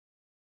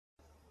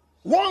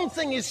One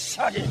thing is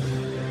certain.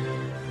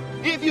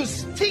 If you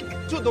stick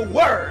to the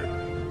word,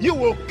 you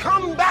will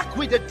come back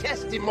with a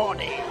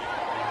testimony.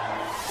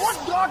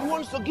 What God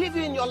wants to give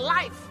you in your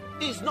life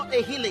is not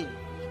a healing.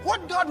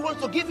 What God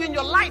wants to give you in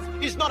your life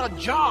is not a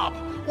job.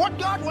 What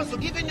God wants to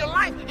give you in your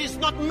life is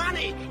not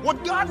money.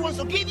 What God wants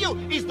to give you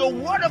is the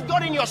word of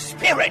God in your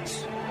spirit.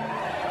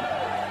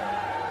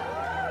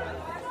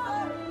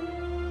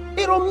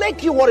 It'll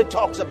make you what it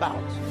talks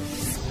about.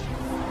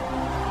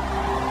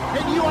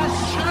 And you are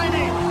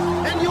shining.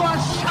 And you are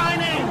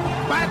shining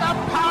by the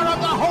power of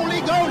the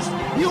Holy Ghost.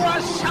 You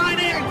are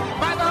shining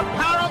by the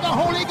power of the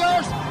Holy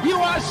Ghost. You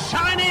are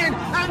shining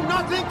and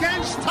nothing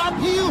can stop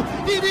you.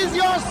 It is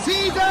your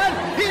season.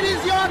 It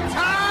is your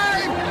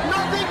time.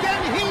 Nothing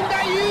can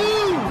hinder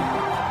you.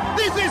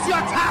 This is your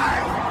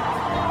time.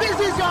 This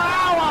is your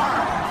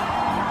hour.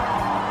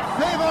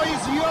 Favor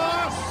is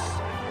yours.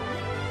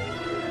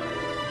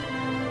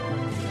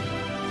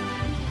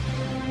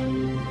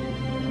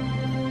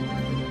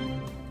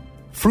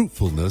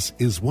 Fruitfulness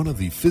is one of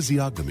the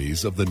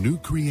physiognomies of the new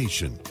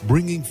creation.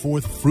 Bringing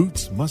forth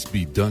fruits must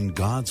be done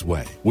God's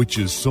way, which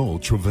is soul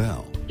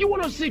travail. You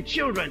want to see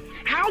children.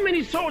 How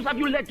many souls have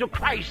you led to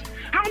Christ?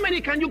 How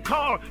many can you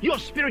call your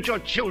spiritual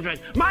children?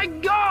 My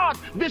God,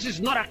 this is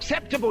not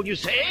acceptable, you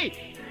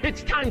say.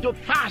 It's time to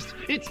fast.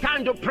 It's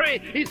time to pray.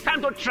 It's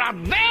time to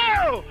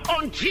travail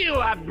until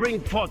I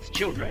bring forth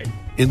children.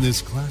 In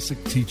this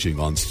classic teaching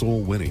on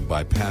soul winning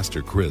by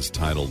Pastor Chris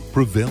titled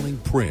Prevailing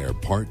Prayer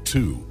Part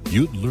 2,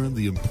 you'd learn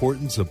the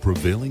importance of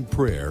prevailing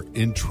prayer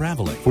in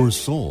traveling for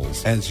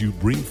souls as you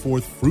bring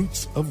forth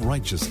fruits of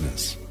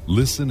righteousness.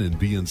 Listen and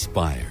be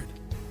inspired.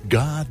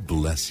 God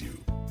bless you.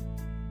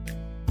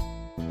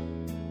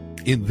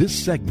 In this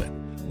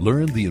segment,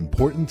 learn the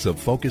importance of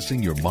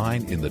focusing your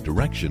mind in the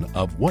direction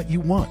of what you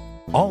want.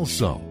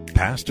 Also,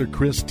 Pastor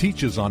Chris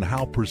teaches on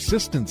how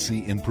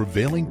persistency in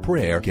prevailing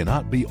prayer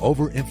cannot be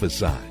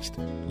overemphasized.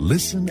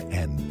 Listen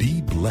and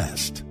be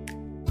blessed.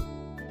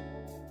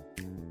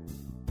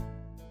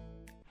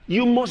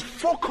 You must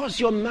focus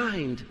your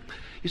mind.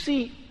 You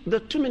see, there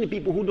are too many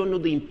people who don't know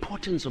the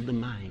importance of the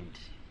mind.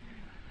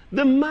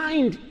 The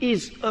mind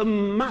is a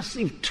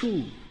massive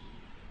tool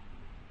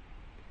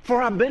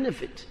for our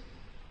benefit.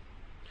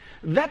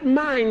 That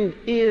mind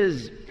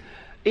is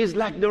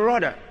like the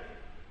rudder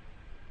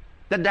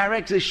that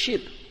directs a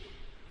ship.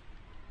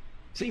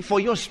 See, for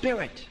your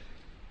spirit,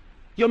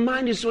 your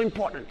mind is so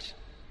important.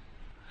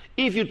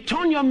 If you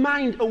turn your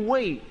mind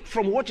away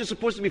from what you're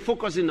supposed to be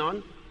focusing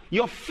on,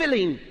 your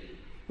feeling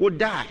will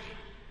die.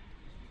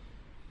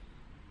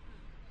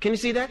 Can you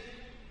see that?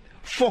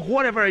 For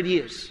whatever it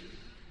is,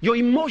 your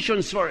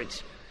emotions for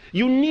it.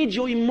 You need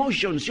your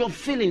emotions, your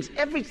feelings,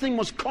 everything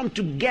must come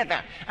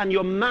together, and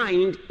your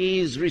mind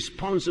is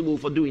responsible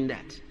for doing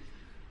that.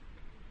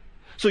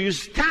 So you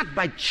start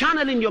by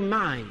channeling your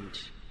mind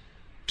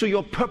to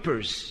your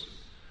purpose.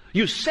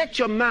 You set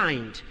your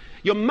mind.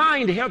 Your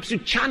mind helps you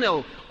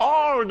channel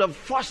all the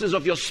forces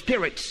of your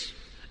spirit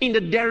in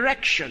the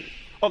direction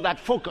of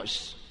that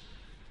focus.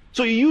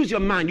 So you use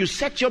your mind. You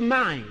set your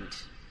mind.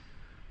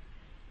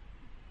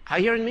 Are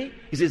you hearing me?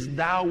 He says,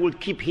 thou wilt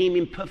keep him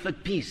in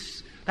perfect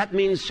peace. That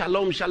means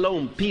shalom,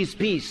 shalom, peace,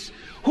 peace.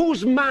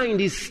 Whose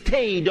mind is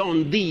stayed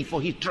on thee, for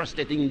he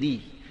trusted in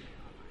thee.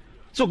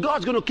 So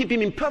God's going to keep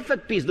him in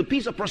perfect peace, the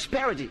peace of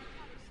prosperity.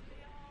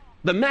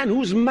 The man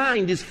whose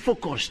mind is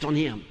focused on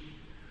him.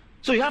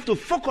 So you have to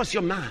focus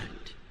your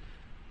mind.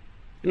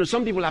 You know,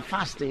 some people are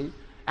fasting,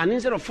 and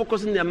instead of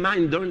focusing their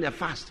mind during their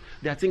fast,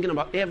 they are thinking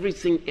about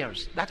everything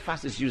else. That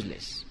fast is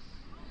useless.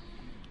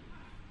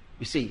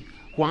 You see,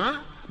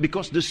 why?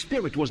 Because the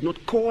spirit was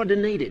not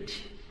coordinated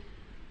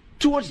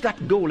towards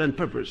that goal and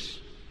purpose.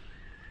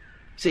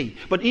 See,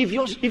 but if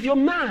your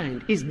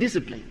mind is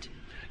disciplined,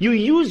 you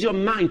use your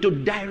mind to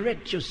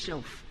direct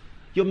yourself.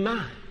 Your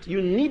mind,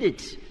 you need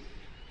it.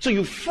 So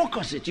you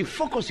focus it, you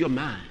focus your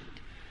mind.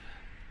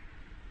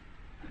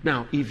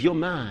 Now, if your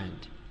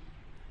mind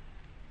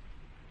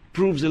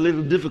proves a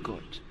little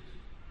difficult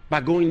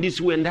by going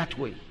this way and that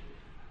way,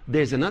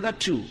 there's another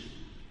tool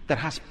that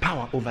has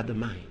power over the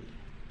mind.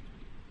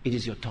 It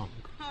is your tongue.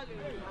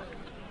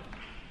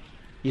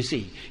 You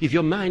see, if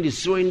your mind is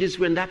swaying this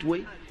way and that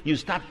way, you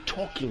start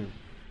talking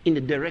in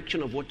the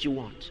direction of what you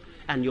want,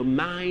 and your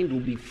mind will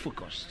be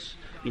focused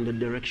in the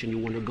direction you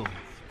want to go.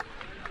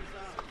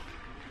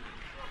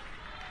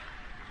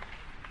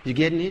 You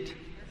getting it?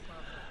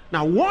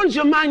 Now, once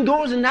your mind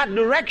goes in that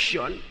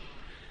direction,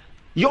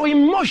 your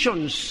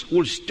emotions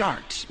will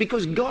start,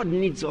 because God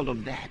needs all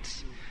of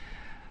that.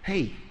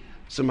 Hey,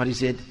 somebody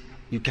said,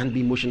 you can't be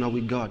emotional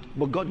with God.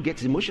 But God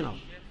gets emotional.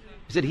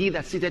 He said, he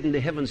that sitteth in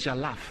the heavens shall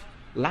laugh.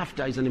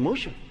 Laughter is an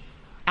emotion.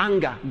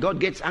 Anger, God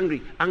gets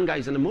angry. Anger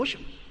is an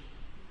emotion.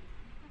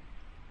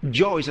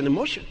 Joy is an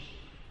emotion.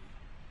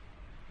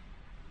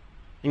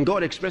 And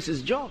God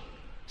expresses joy.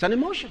 It's an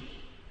emotion.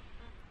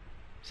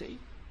 See?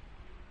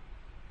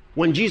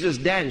 When Jesus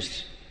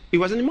danced, it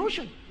was an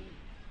emotion.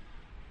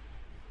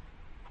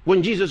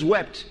 When Jesus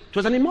wept, it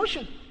was an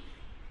emotion.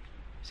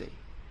 See?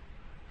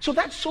 So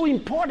that's so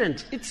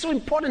important. It's so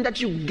important that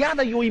you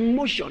gather your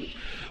emotion.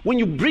 When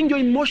you bring your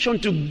emotion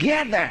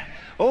together,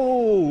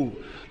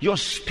 your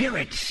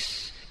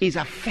spirit is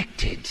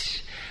affected.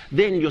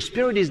 Then your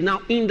spirit is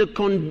now in the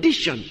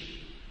condition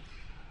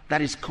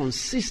that is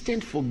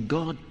consistent for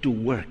God to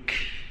work.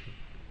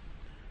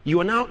 You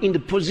are now in the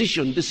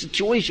position, the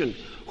situation,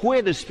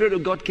 where the Spirit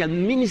of God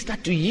can minister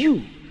to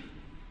you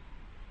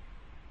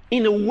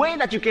in a way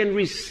that you can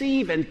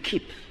receive and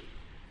keep.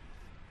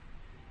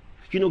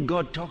 You know,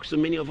 God talks to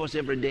many of us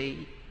every day,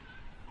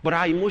 but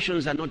our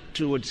emotions are not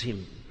towards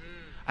Him.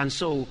 And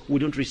so we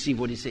don't receive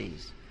what He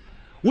says.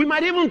 We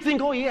might even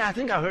think, oh yeah, I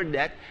think I heard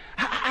that.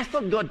 I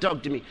thought God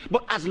talked to me.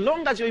 But as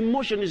long as your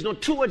emotion is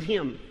not toward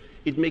Him,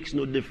 it makes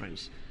no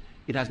difference.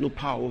 It has no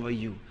power over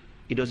you.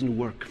 It doesn't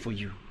work for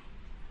you.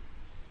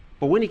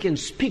 But when He can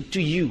speak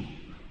to you,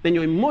 then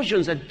your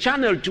emotions are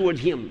channeled toward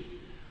Him.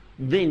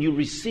 Then you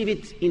receive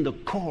it in the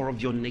core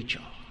of your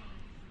nature.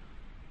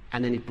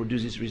 And then it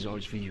produces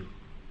results for you.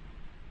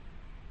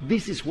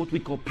 This is what we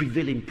call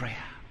prevailing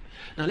prayer.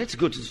 Now let's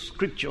go to the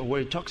scripture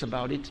where it talks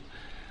about it.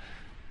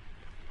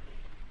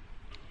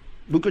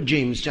 Book of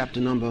James, chapter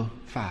number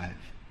 5.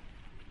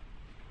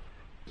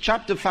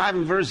 Chapter 5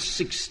 and verse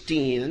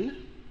 16.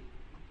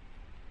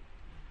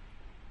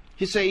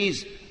 He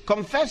says,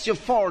 confess your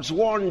faults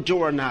one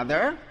to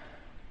another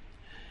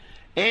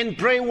and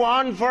pray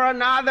one for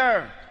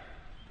another.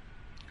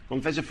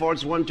 Confess your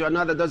faults one to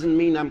another doesn't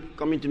mean I'm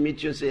coming to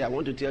meet you and say, I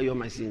want to tell you all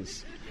my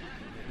sins.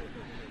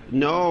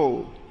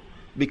 No,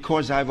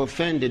 because I've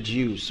offended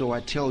you, so I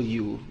tell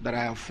you that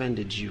I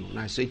offended you. And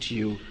I say to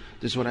you,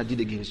 this is what I did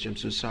against you, I'm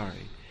so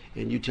sorry.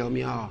 And you tell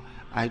me,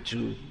 I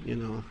too,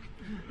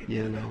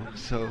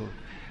 so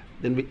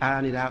then we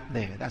iron it out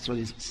there. That's what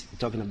he's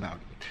talking about.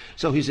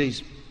 So he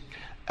says,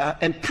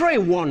 and pray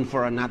one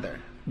for another,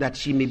 that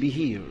she may be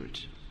healed.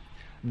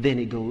 Then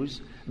he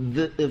goes,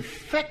 the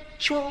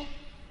effectual,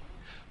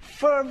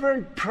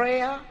 fervent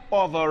prayer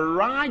of a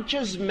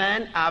righteous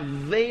man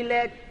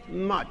availeth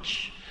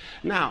much.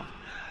 Now,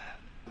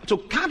 to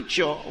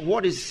capture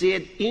what is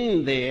said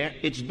in there,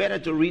 it's better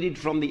to read it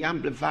from the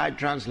Amplified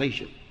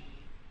Translation.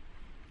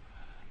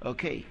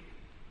 Okay.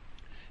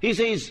 He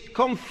says,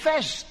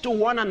 confess to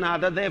one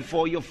another,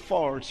 therefore, your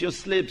faults, your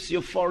slips,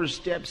 your false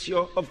steps,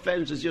 your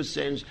offenses, your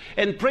sins,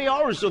 and pray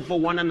also for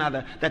one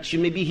another that you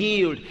may be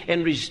healed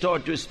and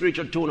restored to a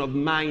spiritual tone of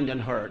mind and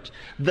heart.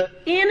 The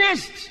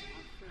earnest,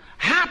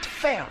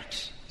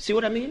 heartfelt, see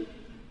what I mean?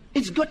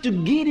 It's got to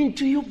get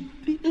into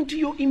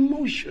your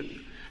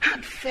emotion,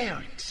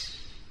 heartfelt.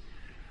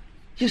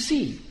 You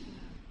see,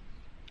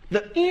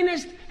 the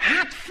earnest,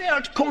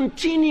 heartfelt,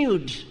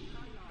 continued.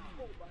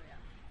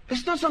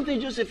 It's not something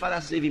you just say,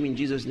 Father, save him in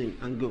Jesus' name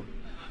and go.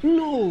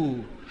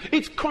 No.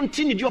 It's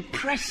continued. You're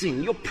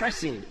pressing.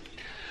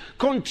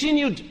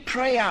 Continued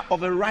prayer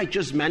of a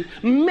righteous man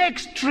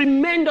makes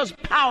tremendous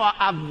power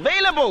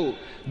available,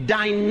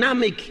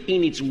 dynamic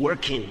in its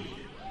working.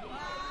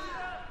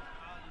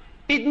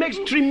 It makes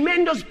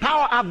tremendous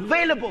power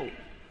available,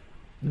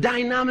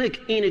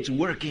 dynamic in its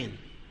working.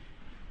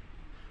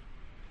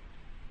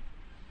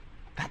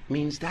 That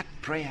means that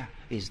prayer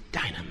is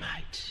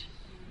dynamite.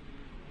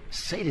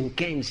 Satan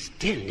can't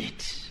stand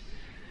it.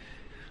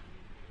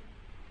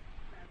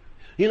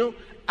 You know,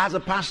 as a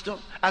pastor,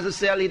 as a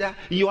cell leader,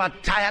 you are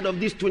tired of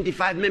these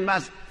 25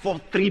 members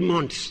for 3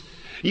 months.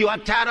 You are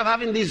tired of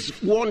having these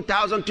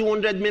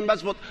 1,200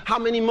 members for how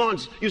many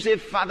months? You say,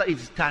 Father,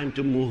 it's time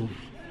to move.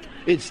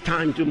 It's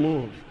time to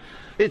move.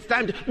 It's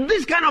time to...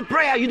 This kind of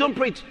prayer, you don't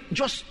pray it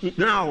just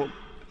now,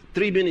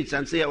 3 minutes,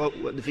 and say, well,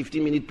 the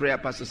 15-minute prayer,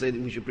 pastor said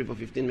we should pray for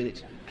 15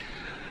 minutes.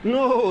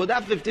 No,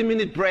 that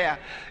 15-minute prayer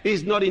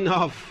is not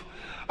enough.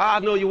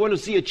 No, you want to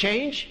see a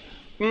change?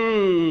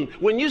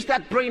 When you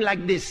start praying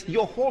like this,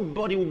 your whole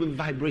body will be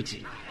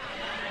vibrating.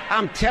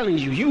 I'm telling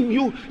you,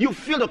 you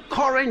feel the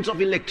currents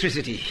of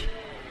electricity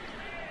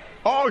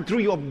all through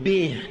your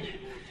being.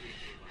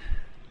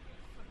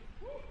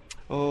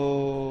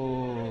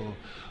 Oh,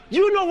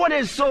 you know what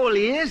a soul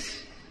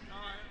is?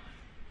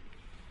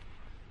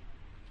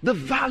 The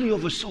value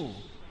of a soul.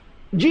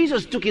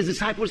 Jesus took his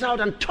disciples out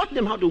and taught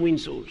them how to win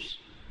souls.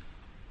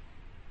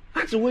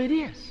 That's the way it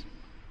is.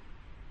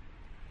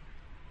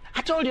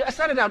 I told you, I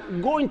started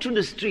out going through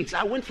the streets.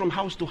 I went from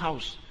house to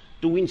house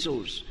to win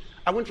souls.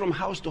 I went from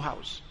house to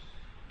house.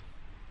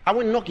 I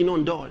went knocking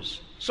on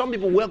doors. Some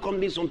people welcomed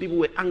me, some people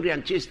were angry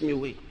and chased me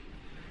away.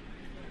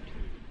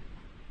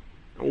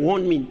 And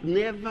warned me,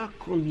 never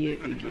come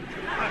here again.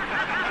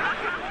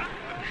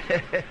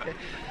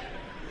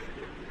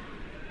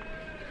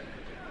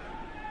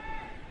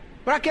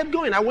 But I kept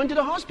going. I went to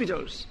the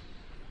hospitals.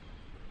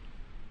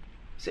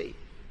 See,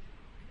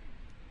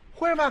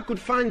 wherever I could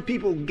find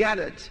people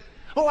gathered.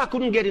 I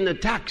couldn't get in a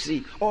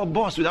taxi or a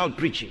bus without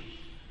preaching.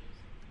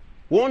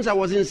 Once I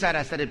was inside,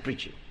 I started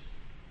preaching.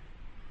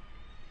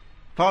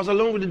 If I was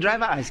alone with the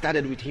driver, I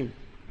started with him.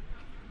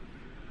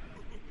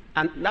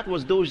 And that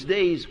was those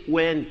days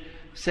when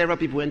several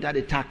people entered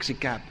a taxi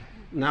cab.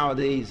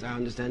 Nowadays, I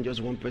understand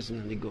just one person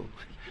and they go.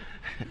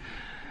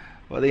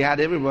 Well, they had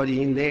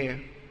everybody in there,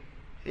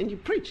 and you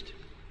preached.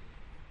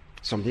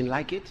 Something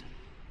like it.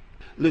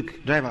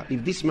 Look, driver,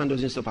 if this man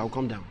doesn't stop, I'll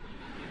come down.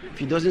 If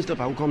he doesn't stop,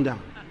 I will come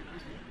down.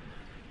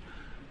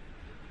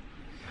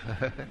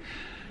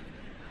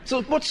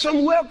 So, but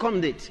some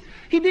welcomed it.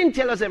 He didn't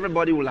tell us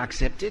everybody will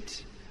accept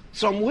it.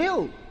 Some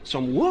will,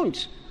 some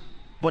won't.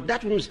 But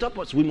that won't stop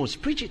us. We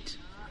must preach it.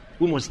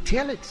 We must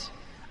tell it.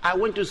 I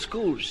went to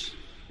schools,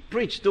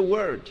 preached the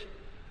word.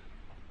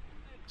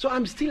 So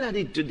I'm still at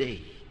it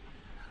today.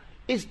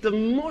 It's the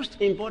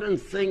most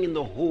important thing in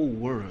the whole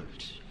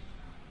world.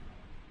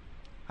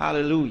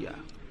 Hallelujah.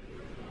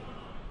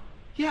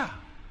 Yeah.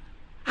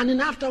 And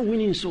then after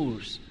winning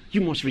souls,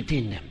 you must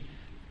retain them.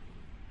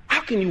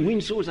 How can you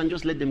win souls and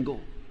just let them go?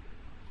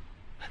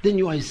 Then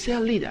you are a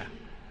cell leader.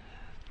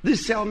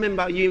 This cell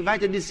member, you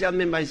invited this cell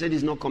member, he said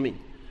he's not coming.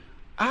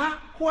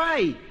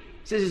 Why? He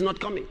says he's not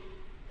coming.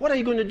 What are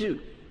you going to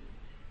do?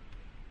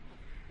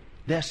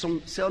 There are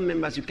some cell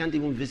members you can't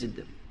even visit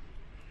them.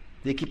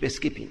 They keep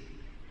escaping.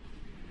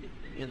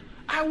 You know,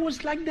 I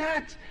was like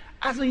that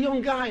as a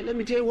young guy. Let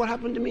me tell you what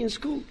happened to me in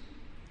school.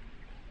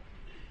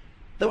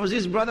 There was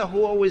this brother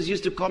who always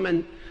used to come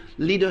and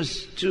lead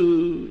us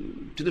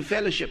to the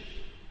fellowship.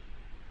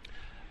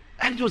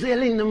 And it was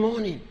early in the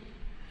morning,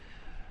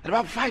 at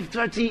about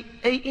 5:30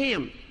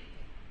 a.m.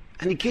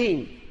 And he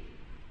came.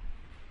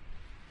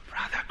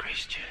 Brother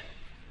Christian.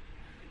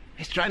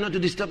 He's trying not to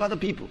disturb other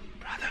people.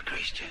 Brother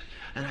Christian.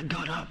 And I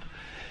got up.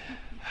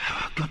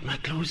 I got my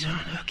clothes on.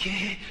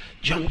 Okay.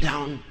 Jumped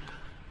down.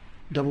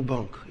 Double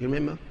bunk. You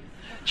remember?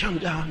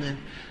 Jumped down and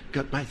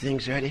got my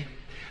things ready.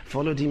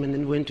 Followed him and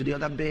then went to the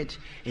other bed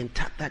and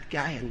tapped that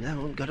guy, and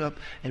then got up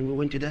and we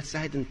went to that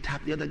side and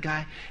tapped the other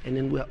guy, and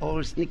then we're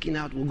all sneaking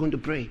out. We're going to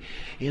pray,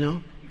 you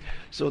know.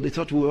 So they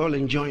thought we were all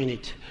enjoying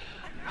it.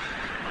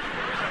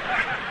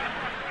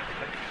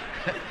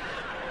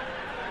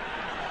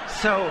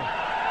 So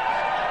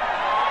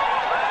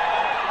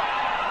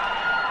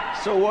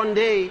one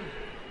day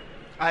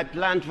I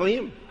planned for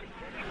him.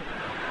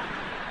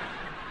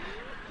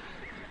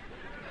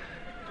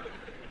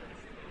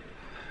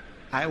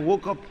 I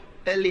woke up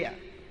earlier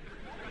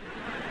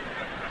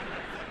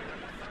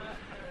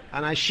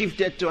and I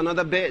shifted to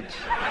another bed.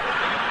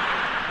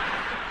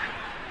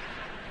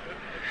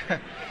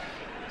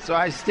 So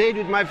I stayed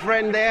with my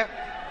friend there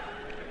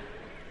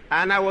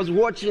and I was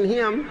watching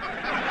him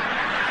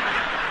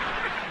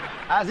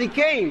as he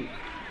came.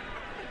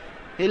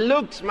 He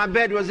looked, my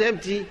bed was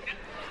empty.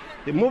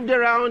 He moved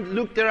around,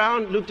 looked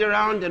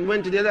around, and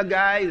went to the other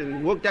guy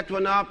and woke that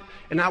one up,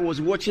 and I was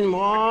watching him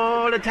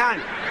all the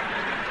time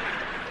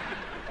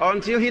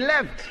until he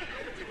left.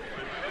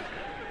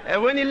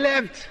 And when he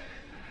left,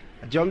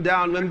 I jumped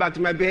down, went back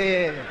to my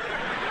bed.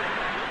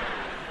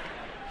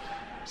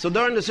 So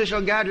during the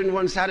social gathering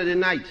one Saturday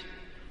night,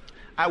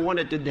 I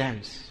wanted to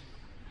dance.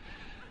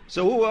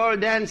 So we were all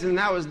dancing, and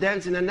I was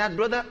dancing, and that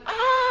brother,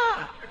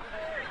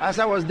 as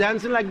I was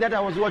dancing like that, I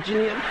was watching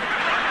him.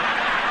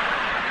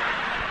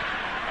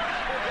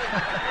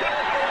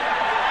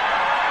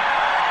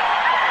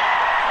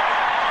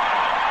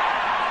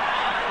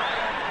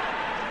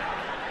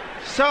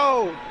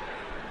 So,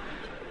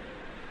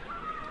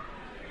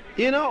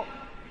 you know,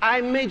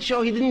 I made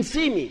sure he didn't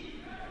see me.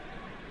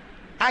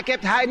 I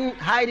kept hiding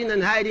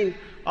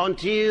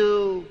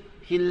until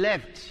he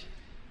left.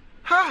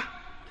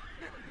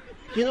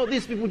 You know,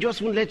 these people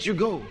just won't let you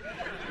go.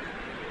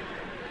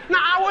 Now,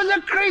 I was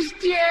a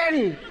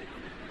Christian.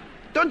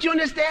 Don't you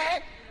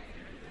understand?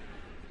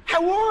 I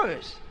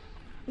was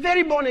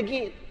very born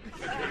again.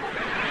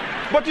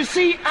 But you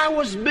see, I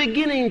was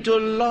beginning to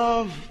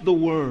love the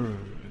word.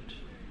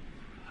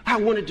 I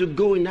wanted to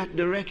go in that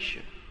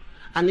direction.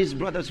 And his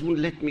brothers wouldn't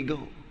let me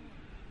go.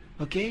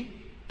 Okay?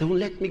 They won't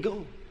let me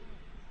go.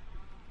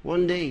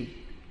 One day,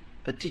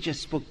 a teacher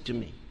spoke to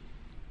me.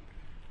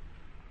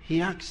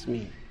 He asked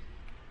me,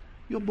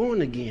 "You're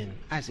born again?"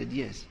 I said,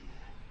 "Yes."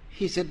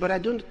 He said, "But I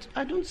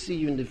don't see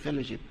you in the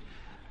fellowship."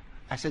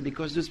 I said,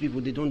 "Because those people,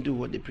 they don't do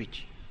what they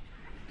preach."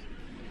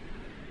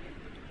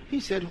 He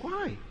said,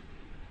 "Why?"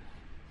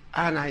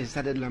 And I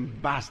started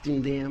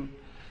lambasting them,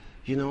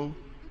 you know,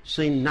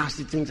 saying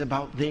nasty things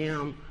about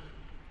them.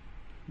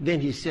 Then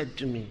he said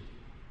to me,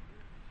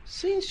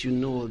 "Since you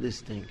know all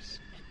these things,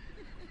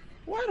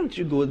 why don't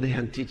you go there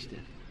and teach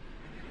them?"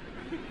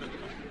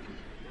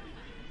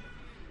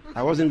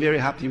 I wasn't very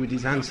happy with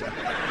his answer.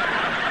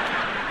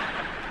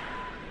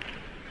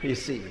 You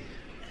see.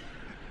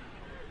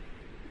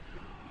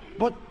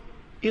 But,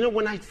 you know,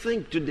 when I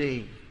think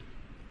today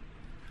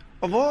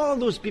of all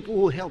those people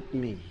who helped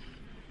me,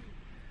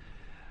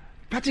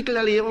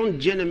 particularly one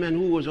gentleman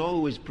who was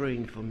always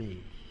praying for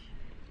me,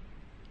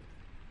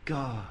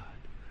 God,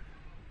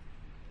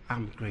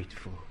 I'm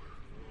grateful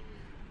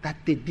that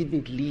they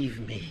didn't leave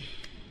me.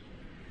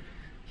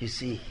 You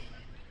see,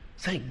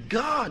 thank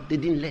God they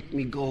didn't let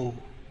me go.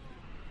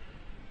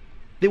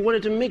 They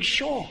wanted to make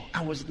sure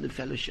I was in the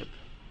fellowship.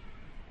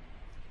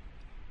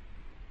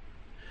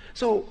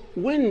 So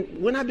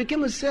when I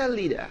became a cell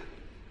leader,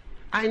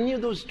 I knew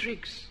those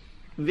tricks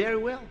very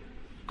well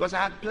because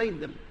I had played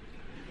them.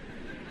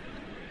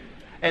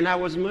 And I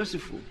was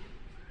merciful.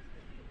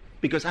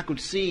 Because I could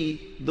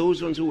see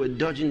those ones who were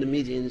dodging the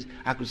meetings,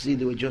 I could see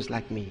they were just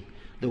like me,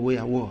 the way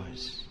I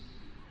was.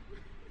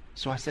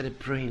 So I started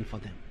praying for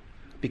them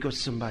because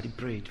somebody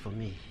prayed for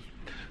me.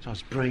 So I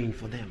was praying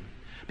for them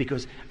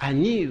because I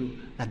knew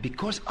that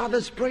because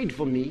others prayed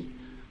for me,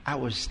 I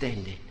was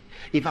standing.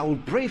 If I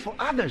would pray for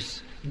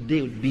others,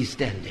 they would be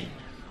standing.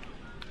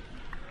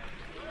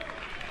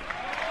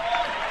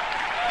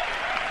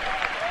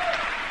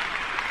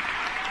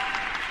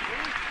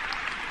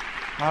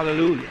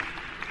 Hallelujah.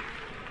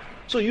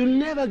 So you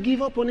never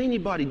give up on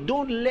anybody.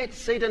 Don't let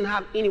Satan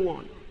have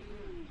anyone.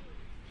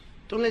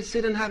 Don't let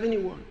Satan have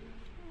anyone.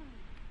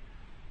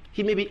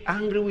 He may be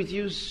angry with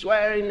you,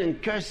 swearing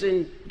and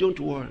cursing. Don't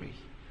worry.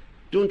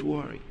 Don't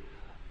worry.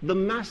 The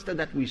master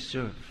that we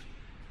serve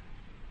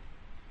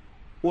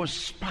was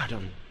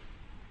Spartan.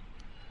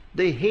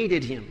 They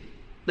hated him.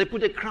 They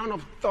put a crown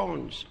of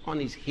thorns on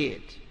his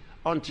head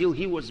until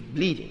he was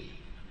bleeding.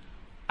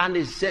 And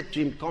they said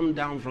to him, come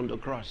down from the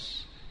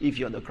cross if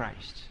you're the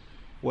Christ.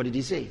 What did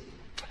he say?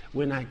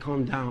 When I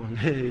come down.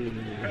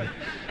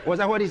 Was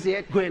that what he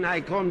said? When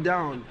I come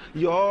down,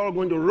 you're all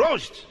going to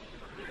roast.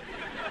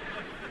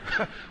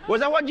 Was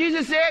that what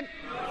Jesus said?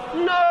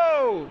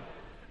 No.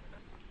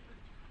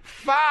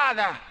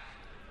 Father,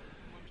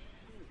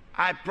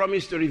 I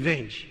promise to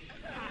revenge.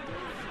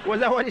 Was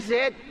that what he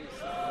said?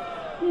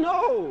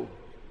 No.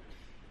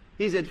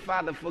 He said,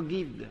 Father,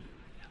 forgive them,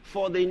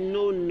 for they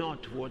know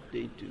not what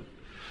they do.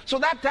 So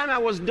that time I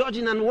was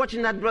dodging and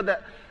watching that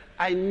brother,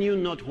 I knew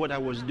not what I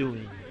was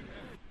doing.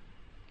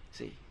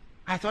 See,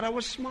 I thought I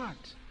was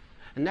smart.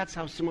 And that's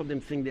how some of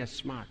them think they're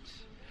smart.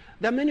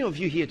 There are many of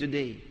you here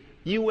today.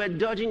 You were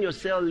dodging your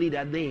cell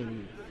leader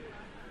then.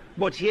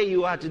 But here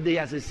you are today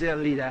as a cell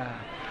leader.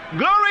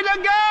 Glory to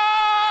God!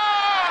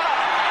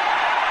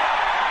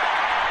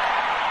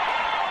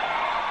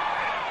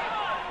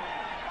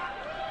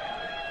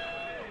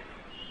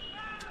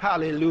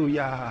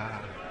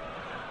 Hallelujah.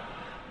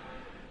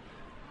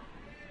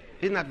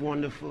 Isn't that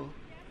wonderful?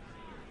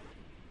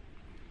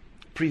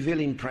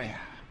 Prevailing prayer.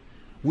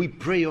 We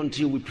pray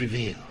until we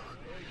prevail.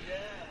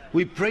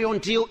 We pray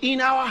until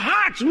in our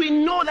hearts we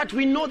know that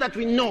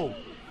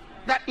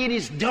it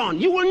is done.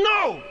 You will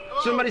know.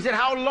 Somebody said,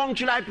 how long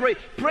should I pray?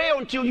 Pray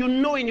until you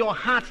know in your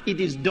heart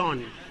it is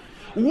done.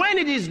 When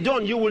it is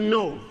done, you will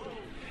know.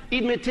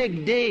 It may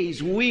take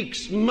days,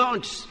 weeks,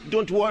 months.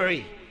 Don't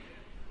worry.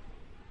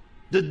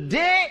 The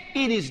day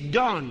it is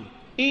done,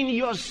 in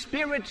your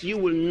spirit you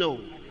will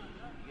know.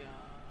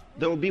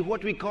 There will be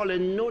what we call a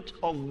note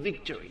of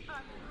victory.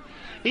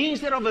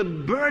 Instead of a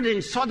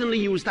burden, suddenly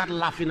you will start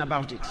laughing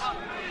about it.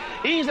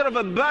 Instead of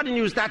a burden,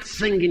 you will start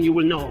singing. You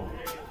will know.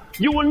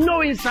 You will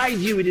know inside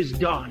you it is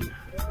done.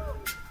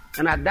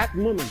 And at that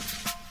moment,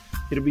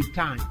 it will be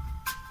time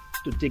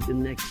to take the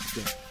next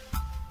step.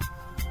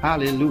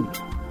 Hallelujah.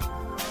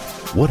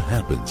 What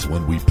happens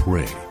when we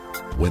pray?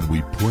 When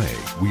we pray,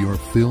 we are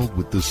filled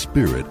with the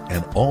Spirit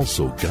and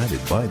also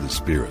guided by the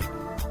Spirit.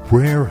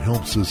 Prayer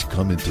helps us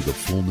come into the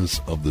fullness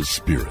of the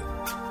Spirit.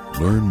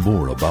 Learn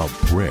more about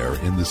prayer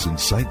in this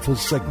insightful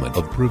segment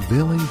of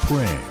Prevailing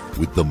Prayer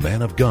with the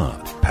man of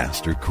God,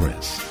 Pastor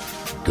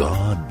Chris.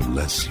 God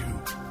bless you.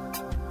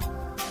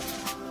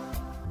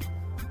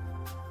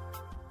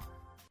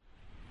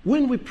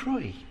 When we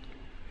pray,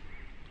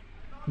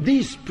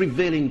 this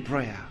prevailing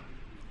prayer,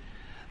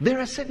 there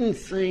are certain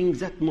things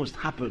that must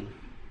happen.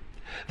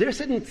 There are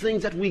certain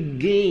things that we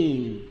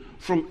gain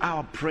from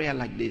our prayer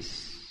like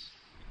this.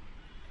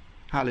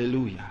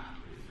 Hallelujah.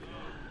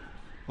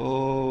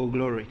 Oh,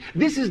 glory.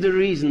 This is the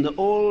reason the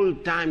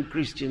old-time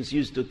Christians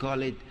used to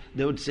call it,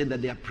 they would say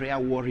that they are prayer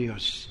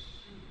warriors.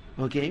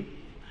 Okay?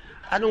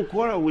 I don't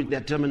quarrel with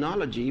their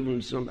terminology,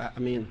 even some,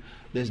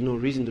 there's no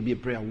reason to be a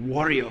prayer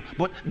warrior.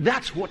 But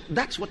that's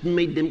what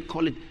made them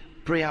call it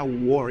prayer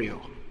warrior.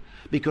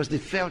 Because they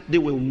felt they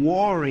were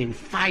warring,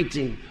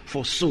 fighting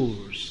for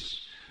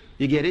souls.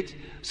 You get it?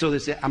 So they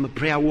say, I'm a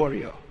prayer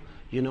warrior.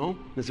 You know?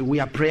 They say, we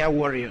are prayer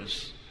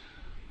warriors.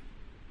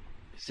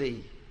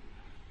 See?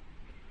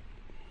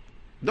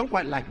 Don't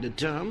quite like the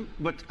term,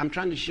 but I'm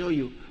trying to show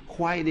you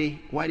why they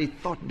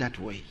thought that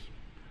way.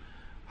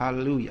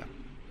 Hallelujah.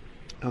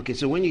 Okay,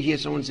 so when you hear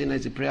someone saying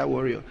that's a prayer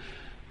warrior,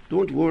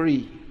 don't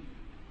worry.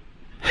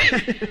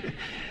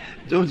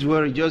 Don't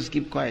worry, just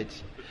keep quiet.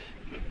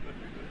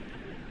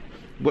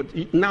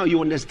 But now you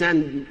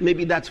understand,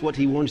 maybe that's what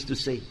he wants to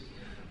say.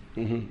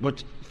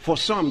 But for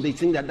some, they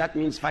think that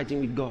means fighting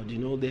with God. You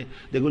know, they're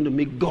going to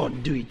make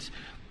God do it.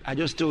 I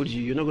just told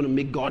you, you're not going to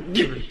make God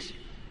do it.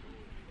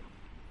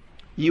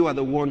 You are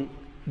the one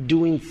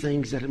doing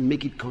things that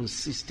make it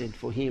consistent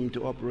for him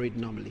to operate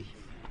normally.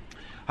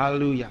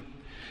 Hallelujah.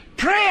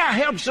 Prayer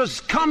helps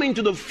us come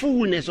into the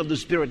fullness of the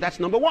Spirit. That's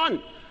number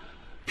one.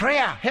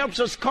 Prayer helps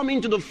us come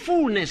into the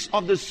fullness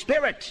of the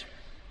Spirit.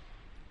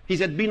 He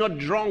said, be not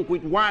drunk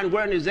with wine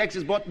wherein is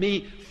excess, but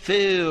be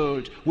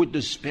filled with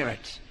the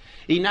Spirit.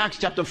 In Acts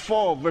chapter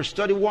 4, verse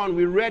 31,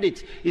 we read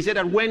it. He said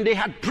that when they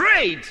had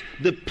prayed,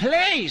 the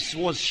place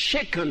was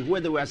shaken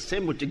where they were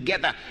assembled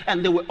together,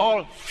 and they were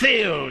all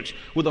filled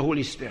with the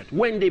Holy Spirit.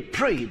 When they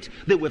prayed,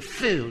 they were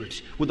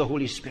filled with the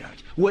Holy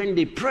Spirit. When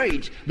they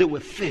prayed, they were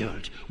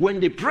filled. When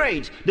they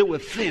prayed, they were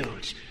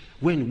filled.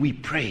 When we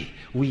pray,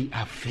 we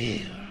are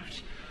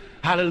filled.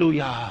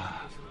 Hallelujah.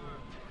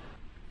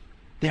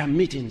 There are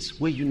meetings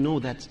where you know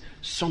that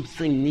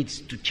something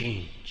needs to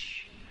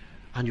change,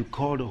 and you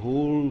call the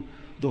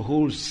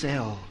whole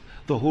cell,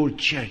 the whole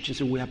church, and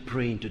say, we are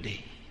praying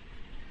today.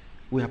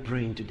 We are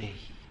praying today.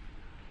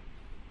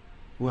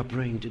 We are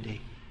praying today.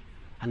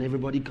 And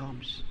everybody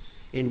comes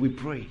and we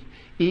pray.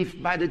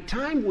 If by the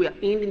time we are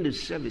ending the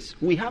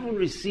service, we haven't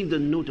received a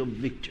note of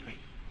victory,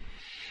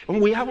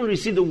 and we haven't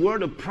received the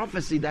word of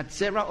prophecy that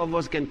several of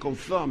us can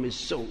confirm is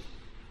so,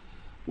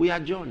 we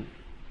adjourn.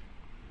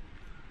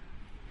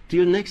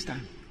 Till next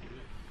time.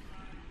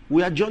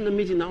 We adjourn the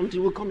meeting now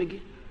until we come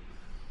again.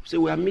 So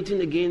we are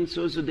meeting again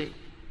so day.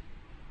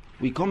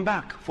 We come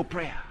back for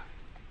prayer.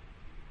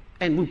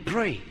 And we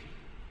pray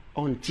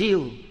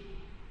until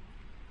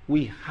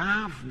we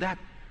have that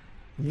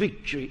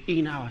victory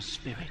in our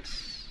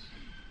spirits.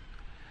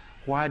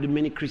 Why do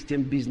many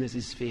Christian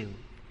businesses fail?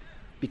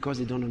 Because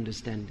they don't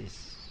understand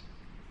this.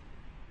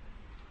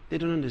 They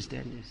don't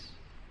understand this.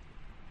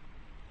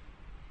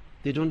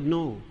 They don't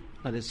know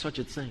that there's such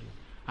a thing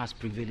as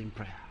prevailing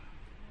prayer.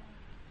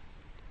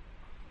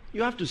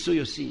 You have to sow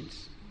your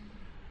seeds.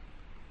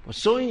 But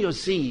sowing your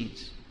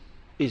seeds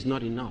is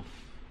not enough.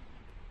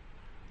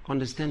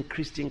 Understand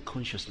Christian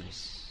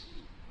consciousness.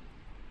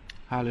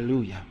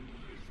 Hallelujah.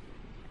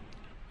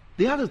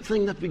 The other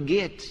thing that we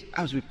get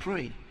as we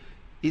pray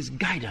is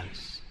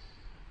guidance.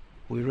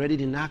 We read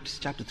it in Acts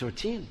chapter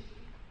 13. It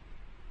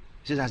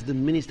says, as the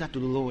minister to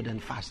the Lord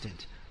and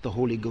fasted, the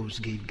Holy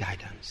Ghost gave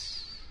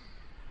guidance.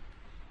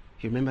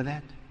 You remember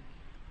that?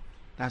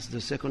 That's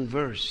the second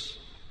verse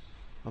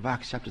of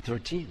Acts chapter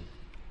 13.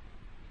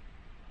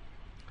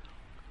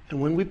 And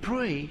when we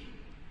pray,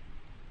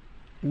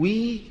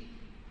 we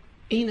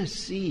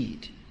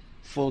intercede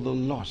for the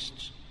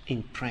lost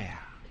in prayer.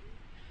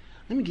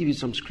 Let me give you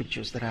some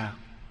scriptures that are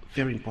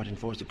very important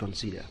for us to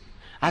consider.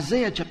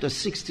 Isaiah chapter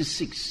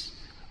 66,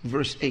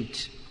 verse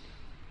 8.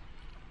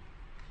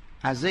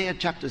 Isaiah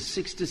chapter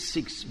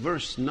 66,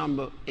 verse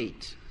number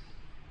 8.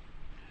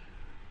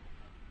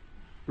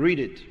 Read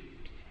it.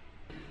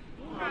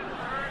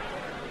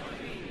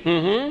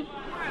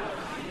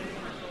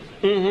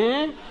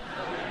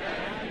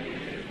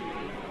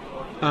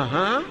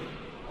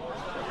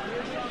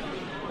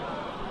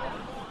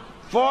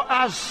 For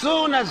as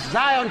soon as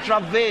Zion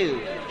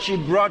travailed, she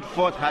brought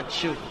forth her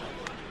children.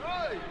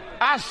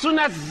 As soon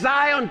as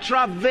Zion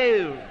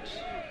travailed.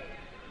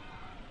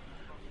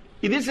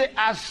 It didn't say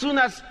as soon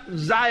as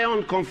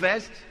Zion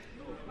confessed.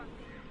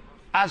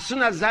 As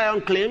soon as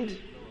Zion claimed.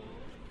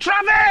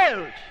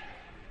 Travailed.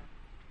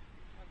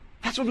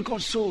 That's what we call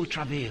soul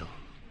travail.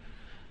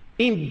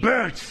 In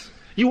birth,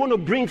 you want to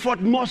bring forth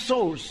more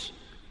souls.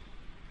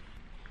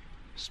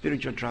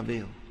 Spiritual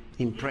travail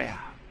in prayer.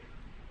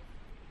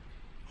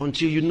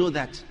 Until you know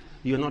that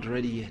you're not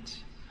ready yet.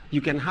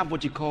 You can have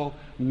what you call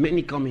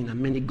many coming and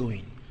many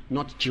going,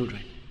 not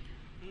children.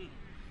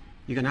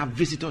 You can have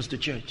visitors to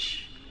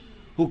church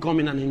who come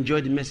in and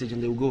enjoy the message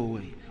and they will go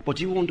away. But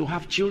you want to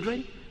have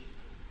children,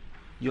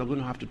 you're going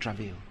to have to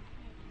travail.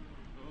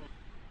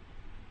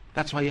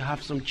 That's why you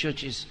have some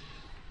churches.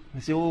 They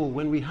say, oh,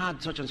 when we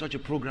had such and such a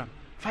program,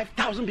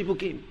 5,000 people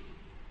came.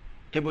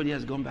 Everybody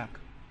has gone back.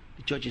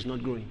 The church is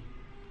not growing.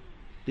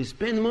 They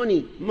spend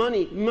money,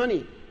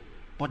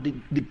 but the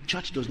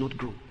church does not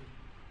grow.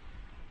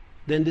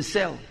 Then they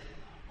sell,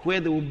 where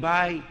they will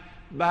buy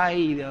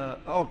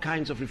all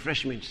kinds of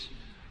refreshments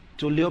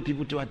to lure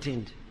people to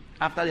attend.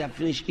 After they have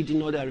finished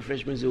eating all their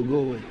refreshments, they will go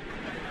away.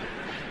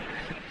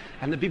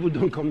 And the people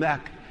don't come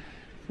back.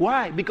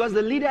 Why? Because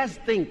the leaders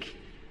think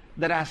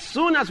that as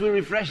soon as we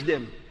refresh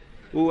them,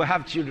 we will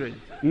have children.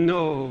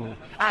 No.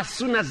 As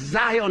soon as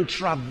Zion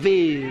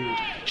travailed,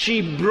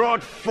 she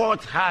brought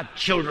forth her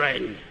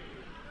children.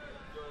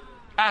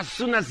 As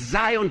soon as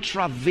Zion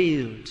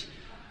travailed.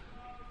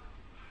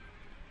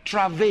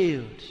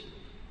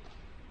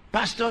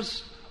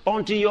 Pastors,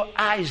 until your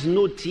eyes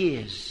know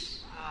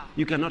tears,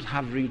 you cannot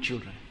have real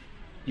children.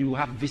 You will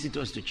have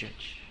visitors to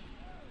church.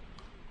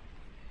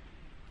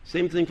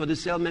 Same thing for the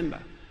cell member.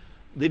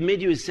 They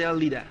made you a cell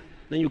leader.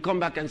 Then you come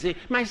back and say,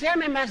 my cell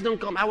members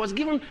don't come. I was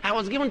given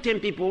 10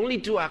 people, only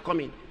 2 are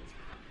coming.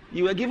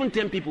 You were given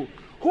 10 people.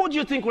 Who do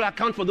you think will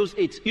account for those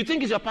 8? You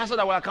think it's your pastor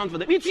that will account for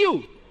them? It's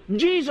you.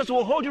 Jesus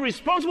will hold you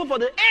responsible for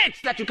the 8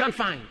 that you can't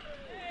find.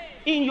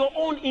 In your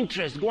own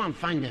interest, go and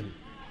find them.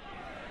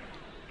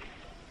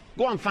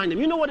 Go and find them.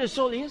 You know what a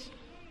soul is?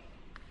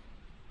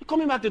 You're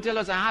coming back to tell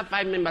us I have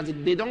 5 members.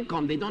 They don't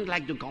come. They don't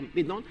like to come.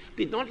 They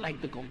don't like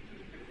to come.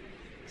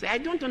 Say, I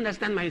don't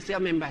understand my cell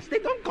members. They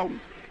don't come.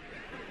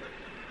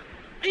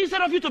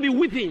 Instead of you to be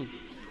weeping,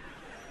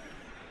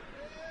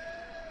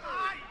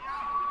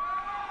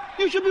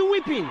 you should be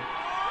weeping.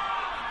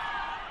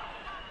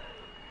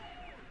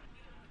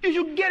 You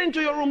you should get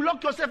into your room,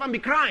 lock yourself and be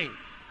crying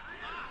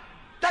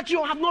that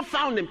you have not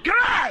found them.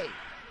 Cry!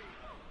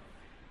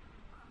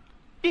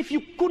 If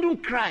you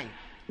couldn't cry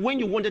when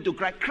you wanted to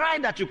cry, cry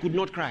that you could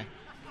not cry.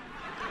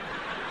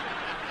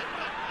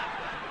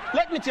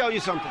 Let me tell you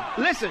something.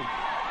 Listen.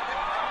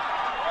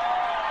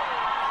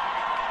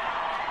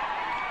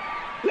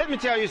 Let me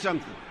tell you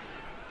something.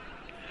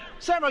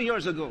 Several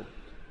years ago,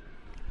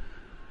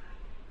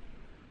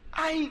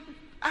 I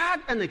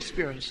had an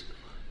experience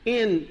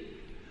in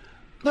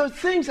the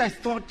things I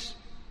thought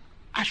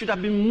I should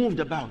have been moved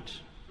about.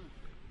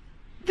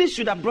 This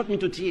should have brought me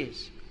to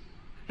tears.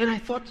 And I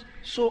thought,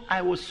 so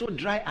I was so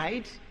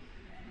dry-eyed,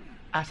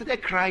 I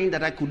started crying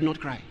that I could not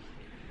cry.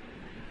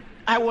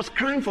 I was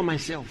crying for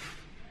myself.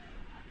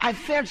 I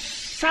felt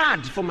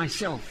sad for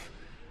myself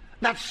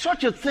that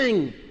such a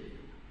thing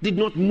did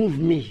not move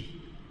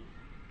me.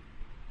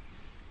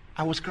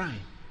 I was crying.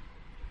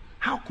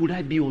 How could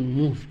I be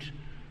unmoved?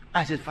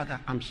 I said, Father,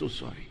 I'm so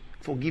sorry.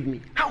 Forgive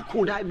me. How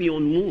could I be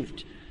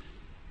unmoved?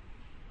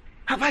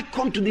 Have I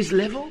come to this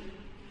level?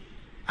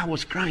 I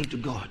was crying to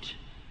God.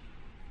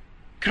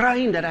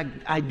 Crying that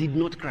I did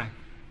not cry.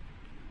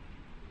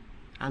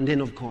 And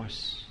then, of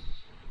course,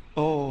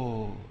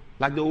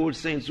 like the old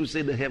saints who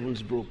say the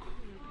heavens broke.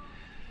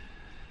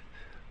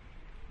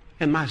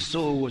 And my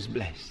soul was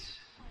blessed.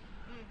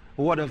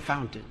 What a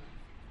fountain.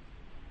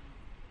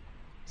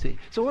 See,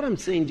 so what I'm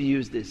saying to you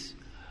is this.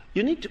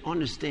 You need to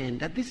understand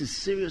that this is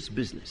serious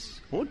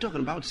business. We're talking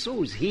about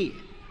souls here.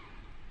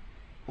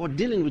 We're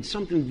dealing with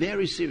something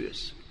very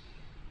serious.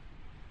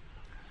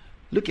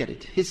 Look at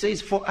it. He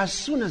says, for as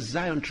soon as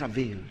Zion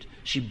travailed,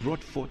 she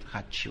brought forth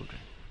her children.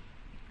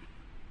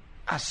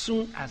 As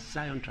soon as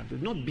Zion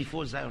travailed, not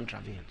before Zion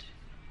travailed.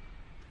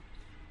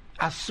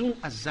 As soon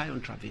as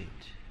Zion travailed.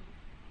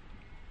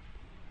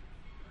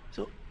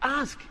 So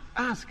ask,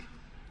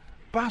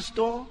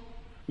 Pastor,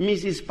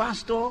 Mrs.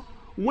 Pastor,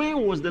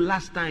 when was the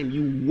last time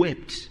you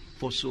wept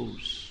for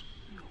souls?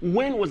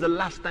 When was the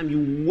last time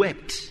you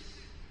wept?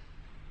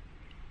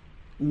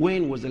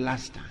 When was the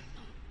last time?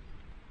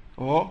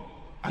 Or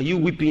are you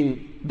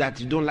weeping that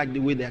you don't like the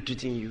way they are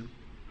treating you?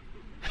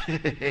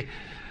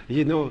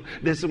 You know,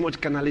 there's so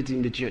much carnality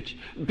in the church.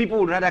 People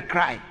would rather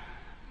cry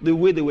the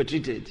way they were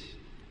treated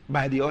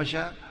by the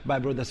usher, by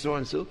brother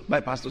so-and-so, by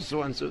pastor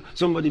so-and-so.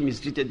 Somebody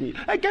mistreated me.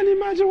 I can't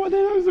imagine what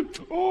they are.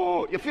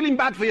 Oh, you're feeling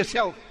bad for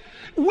yourself.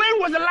 When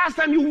was the last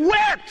time you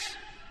wept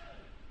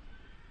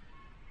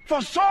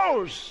for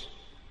souls?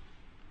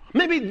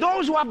 Maybe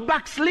those who are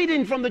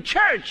backsliding from the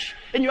church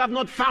and you have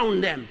not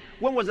found them.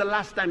 When was the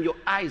last time your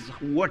eyes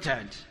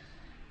watered?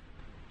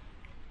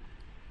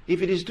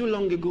 If it is too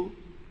long ago,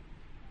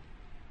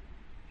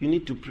 you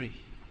need to pray.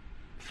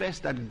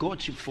 First, that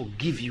God should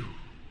forgive you.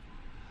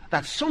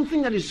 That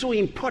something that is so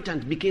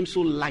important became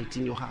so light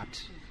in your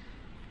heart.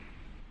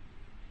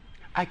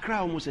 I cry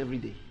almost every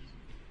day.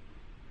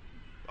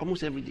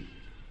 Almost every day.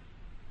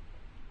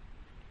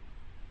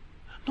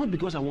 Not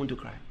because I want to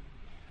cry.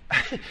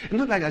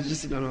 Not like I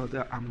just sit down and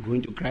say, I'm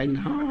going to cry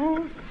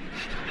now.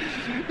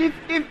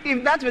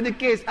 If that were the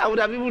case, I would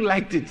have even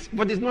liked it.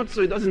 But it's not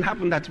so. It doesn't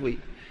happen that way.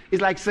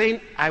 It's like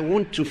saying, I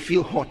want to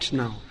feel hot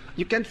now.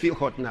 You can't feel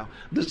hot now.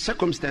 The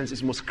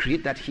circumstances must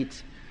create that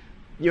heat.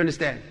 You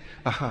understand?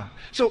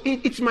 So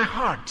it's my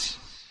heart.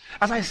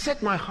 As I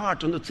set my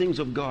heart on the things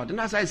of God, and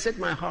as I set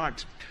my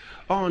heart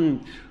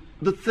on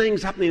the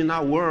things happening in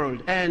our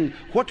world and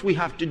what we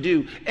have to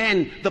do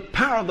and the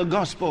power of the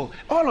gospel,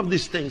 all of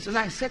these things, as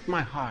I set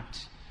my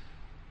heart,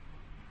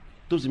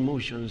 those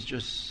emotions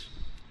just,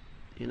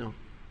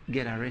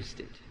 get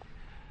arrested.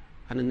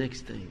 And the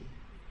next thing,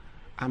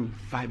 I'm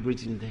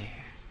vibrating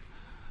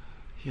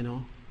there,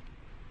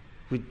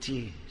 with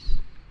tears.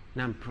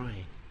 And I'm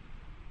praying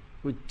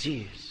with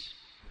tears.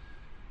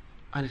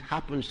 And it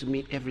happens to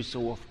me every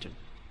so often.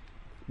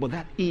 But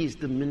that is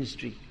the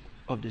ministry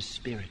of the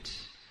Spirit.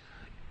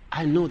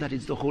 I know that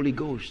it's the Holy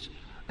Ghost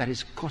that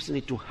is causing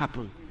it to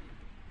happen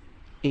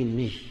in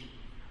me.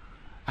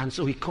 And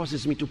so he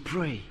causes me to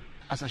pray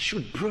as I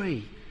should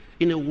pray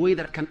in a way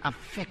that can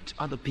affect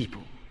other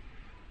people.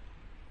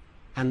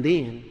 And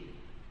then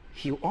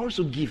he'll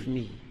also give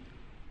me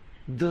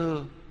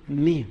the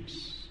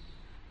means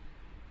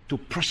to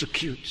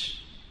prosecute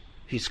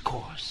his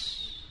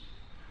cause.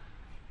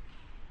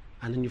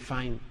 And then you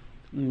find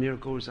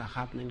miracles are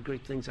happening,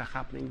 great things are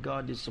happening.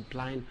 God is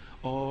supplying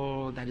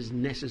all that is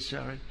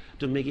necessary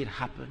to make it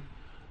happen.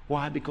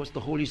 Why? Because the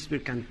Holy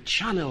Spirit can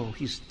channel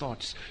his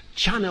thoughts,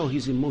 channel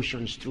his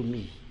emotions through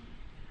me.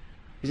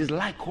 He says,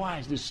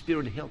 likewise, the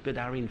Spirit helpeth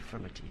our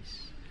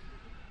infirmities.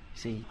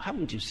 You say,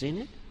 haven't you seen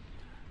it?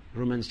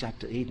 Romans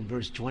chapter 8 and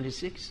verse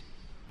 26.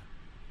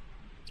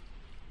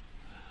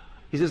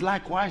 He says,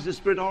 likewise, the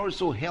Spirit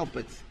also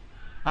helpeth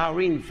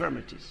our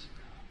infirmities.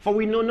 For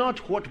we know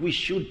not what we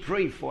should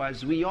pray for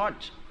as we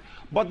ought.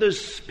 But the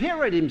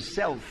Spirit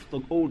himself,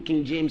 the old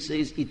King James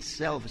says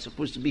itself, is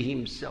supposed to be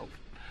himself,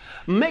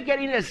 maketh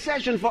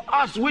intercession for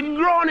us with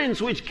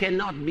groanings which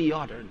cannot be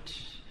uttered.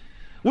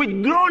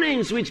 With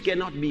groanings which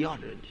cannot be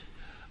uttered.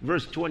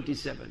 Verse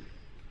 27.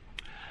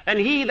 And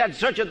he that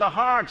searcheth the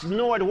hearts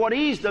knoweth what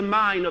is the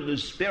mind of the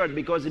Spirit,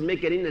 because it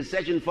maketh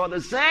intercession for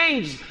the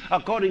saints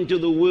according to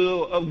the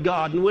will of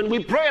God. And when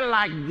we pray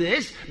like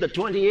this, the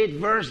 28th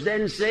verse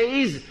then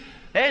says,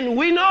 and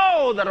we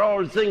know that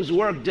all things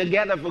work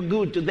together for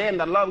good to them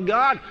that love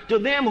God, to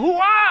them who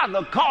are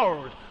the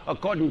called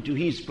according to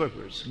his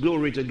purpose.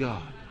 Glory to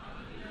God.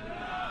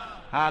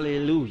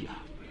 Hallelujah.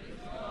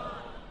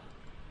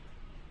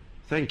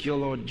 Thank you,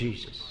 Lord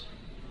Jesus.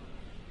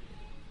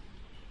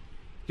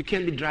 You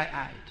can't be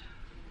dry-eyed.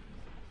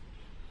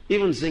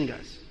 Even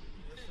singers.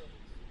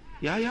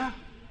 Yeah.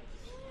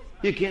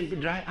 You can't be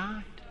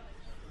dry-eyed.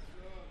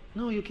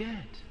 No, you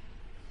can't.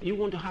 You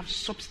want to have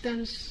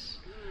substance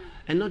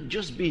and not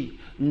just be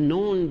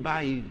known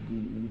by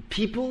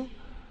people.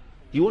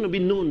 You want to be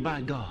known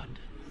by God.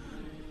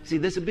 See,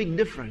 there's a big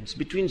difference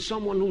between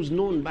someone who's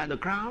known by the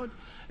crowd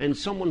and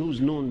someone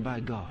who's known by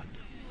God.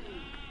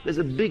 There's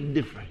a big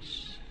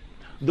difference.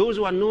 Those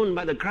who are known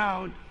by the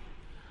crowd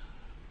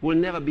will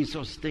never be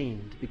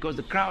sustained because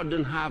the crowd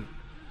don't have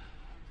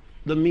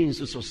the means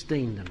to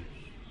sustain them.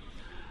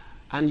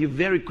 And you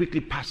very quickly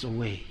pass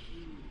away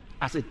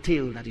as a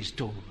tale that is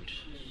told.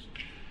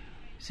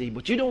 See,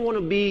 but you don't want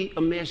to be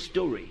a mere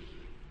story.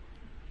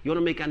 You want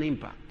to make an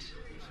impact.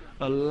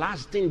 A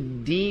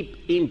lasting,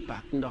 deep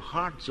impact in the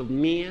hearts of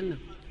men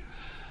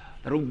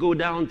that will go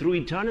down through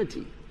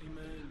eternity.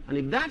 And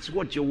if that's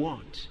what you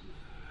want,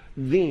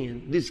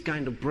 then this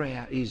kind of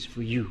prayer is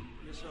for you.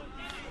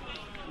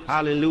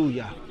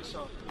 Hallelujah.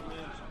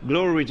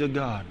 Glory to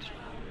God.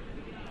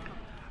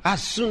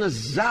 As soon as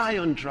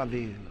Zion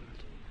travailed,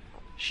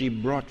 she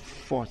brought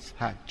forth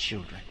her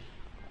children.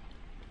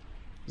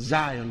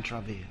 Zion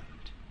travailed.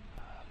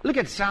 Look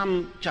at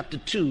Psalm chapter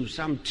 2,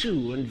 Psalm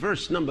 2 and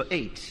verse number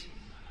 8.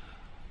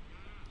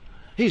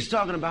 He's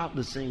talking about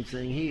the same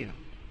thing here.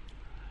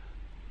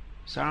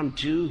 Psalm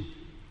 2,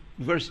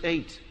 verse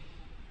 8.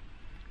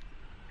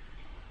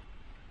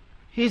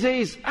 He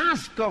says,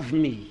 ask of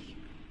me,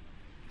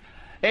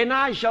 and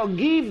I shall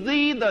give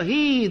thee the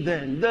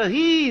heathen. The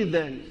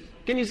heathen.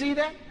 Can you see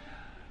that?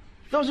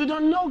 Those who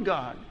don't know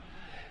God.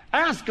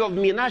 Ask of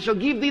me, and I shall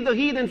give thee the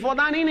heathen for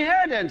thine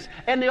inheritance,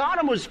 and the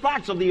uttermost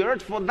parts of the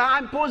earth for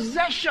thy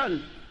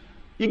possession.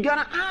 You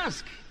gotta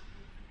ask.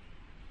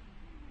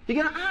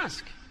 You gotta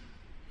ask.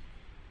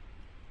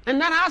 And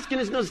that asking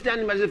is not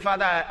standing by saying,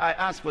 Father, I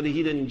ask for the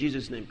heathen in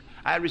Jesus' name.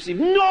 I receive.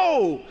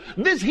 No!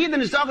 This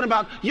heathen is talking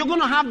about you're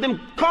going to have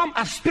them come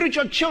as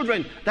spiritual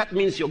children. That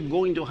means you're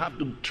going to have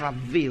to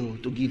travail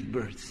to give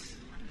birth.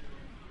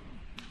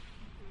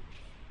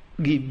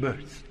 Give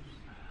birth.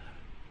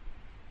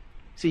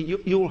 See,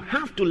 you'll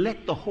have to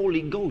let the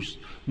Holy Ghost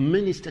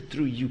minister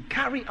through you.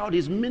 Carry out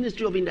his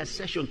ministry of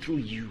intercession through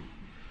you.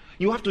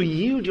 You have to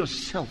yield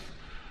yourself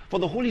for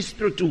the Holy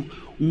Spirit to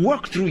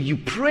work through you,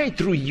 pray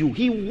through you.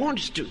 He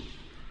wants to.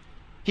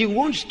 He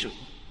wants to.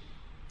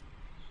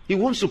 He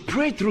wants to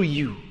pray through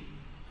you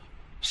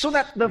so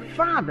that the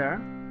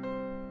Father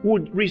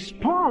would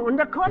respond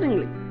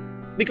accordingly.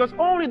 Because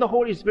only the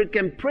Holy Spirit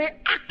can pray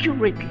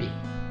accurately.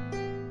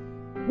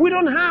 We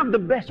don't have the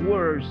best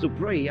words to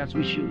pray as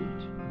we should.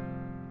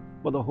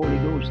 But the Holy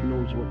Ghost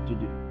knows what to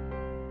do.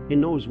 He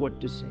knows what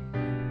to say.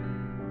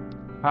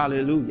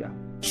 Hallelujah.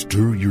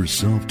 Stir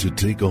yourself to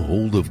take a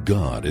hold of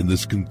God in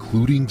this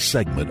concluding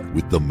segment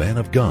with the man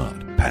of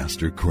God,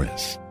 Pastor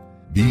Chris.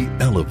 Be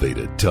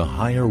elevated to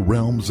higher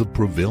realms of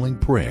prevailing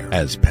prayer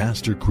as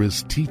Pastor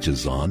Chris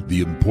teaches on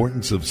the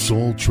importance of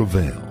soul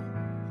travail.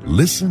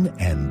 Listen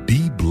and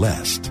be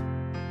blessed.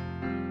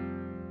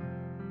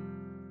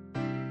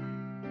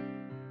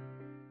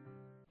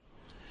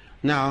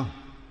 Now,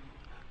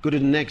 go to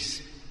the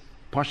next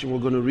portion we're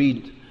going to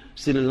read,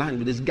 still in line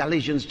with this.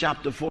 Galatians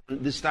chapter 4,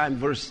 this time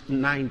verse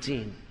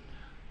 19.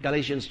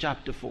 Galatians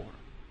chapter 4.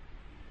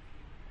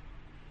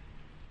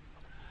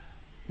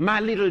 My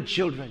little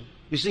children.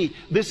 You see,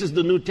 this is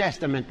the New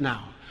Testament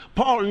now.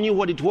 Paul knew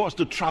what it was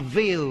to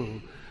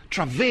travail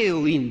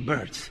in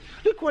birth.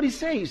 Look what he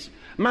says.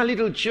 My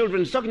little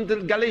children, talking to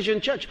the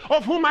Galatian church,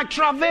 of whom I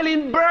travail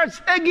in birth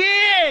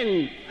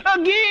again.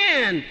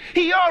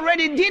 He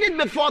already did it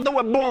before they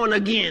were born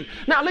again.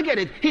 Now look at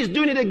it. He's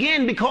doing it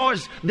again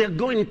because they're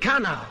going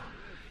carnal.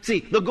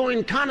 See, they're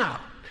going carnal.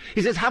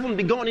 He says, haven't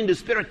begun in the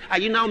spirit. Are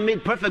you now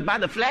made perfect by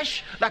the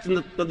flesh? That's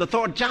in the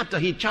third chapter.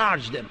 He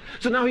charged them.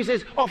 So now he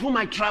says, of whom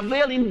I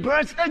travail in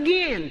birth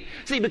again.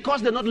 See,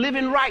 because they're not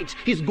living right,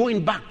 he's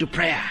going back to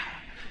prayer.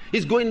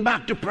 He's going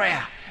back to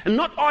prayer. And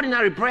not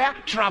ordinary prayer,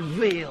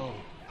 travail.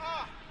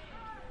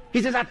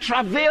 He says, I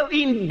travail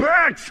in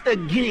birth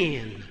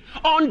again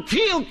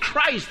until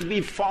Christ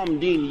be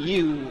formed in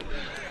you.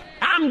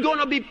 I'm going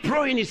to be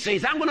praying, he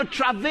says. I'm going to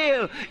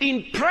travail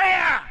in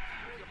prayer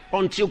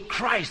until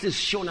Christ is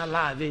shown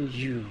alive in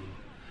you.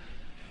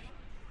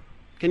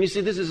 Can you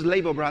see this is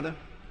labor, brother?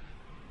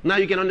 Now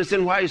you can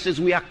understand why he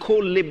says we are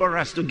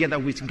co-laborers together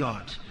with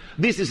God.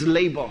 This is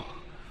labor.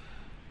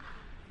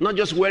 Not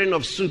just wearing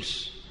of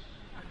suits.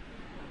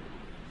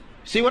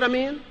 See what I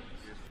mean?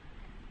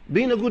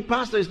 Being a good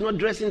pastor is not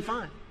dressing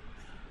fine.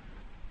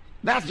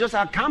 That's just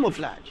our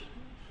camouflage.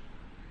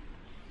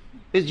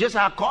 It's just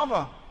our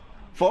cover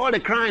for all the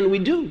crying we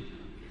do.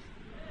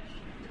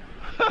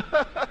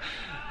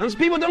 And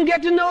people don't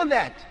get to know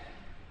that.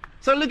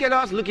 So look at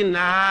us looking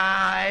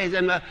nice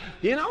and,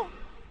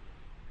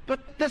 but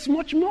there's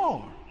much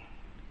more.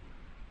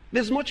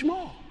 There's much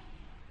more.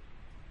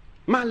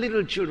 My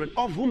little children,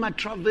 of whom I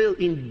travail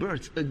in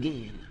birth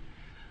again,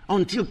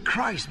 until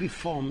Christ be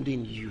formed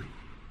in you.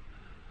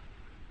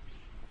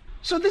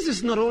 So this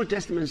is not Old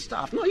Testament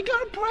stuff. No, you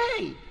gotta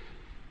pray. You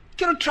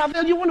gotta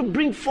travel. You want to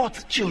bring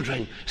forth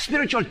children,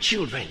 spiritual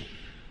children.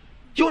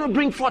 You want to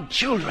bring forth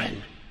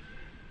children.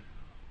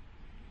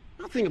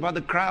 Now think about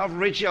the cry of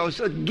Rachel.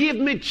 So give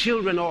me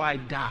children or I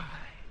die.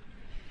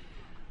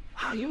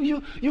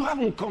 You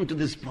haven't come to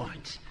this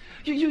point.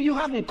 You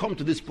haven't come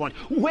to this point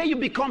where you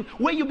become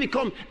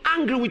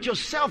angry with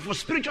yourself for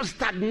spiritual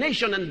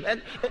stagnation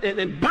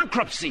and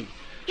bankruptcy.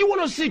 You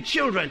want to see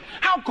children.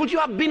 How could you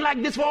have been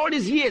like this for all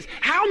these years?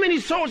 How many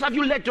souls have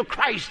you led to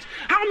Christ?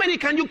 How many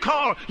can you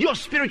call your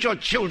spiritual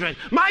children?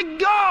 My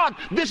God,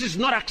 this is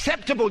not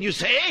acceptable, you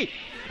say.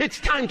 It's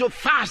time to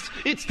fast.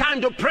 It's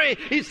time to pray.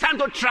 It's time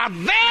to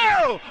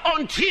travail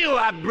until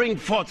I bring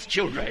forth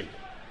children.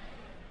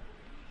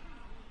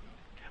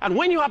 And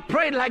when you have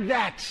prayed like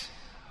that,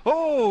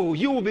 oh,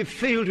 you will be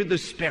filled with the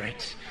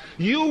Spirit.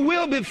 You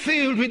will be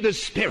filled with the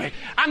Spirit.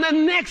 And the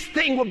next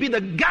thing will be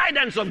the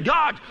guidance of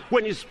God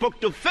when he spoke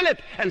to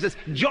Philip and says,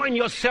 join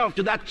yourself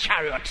to that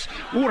chariot.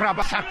 Oh,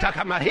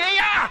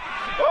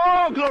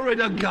 glory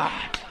to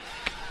God.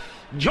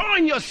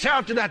 Join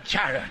yourself to that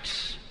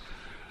chariot.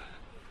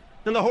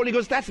 And the Holy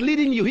Ghost, that's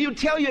leading you. He'll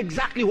tell you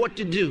exactly what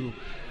to do.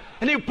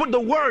 And he'll put the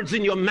words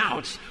in your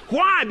mouth.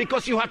 Why?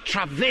 Because you have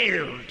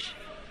travailed.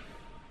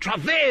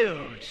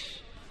 Travailed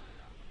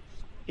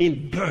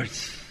in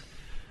birth.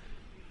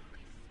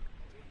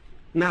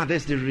 Now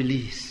there's the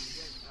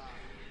release.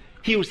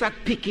 He will start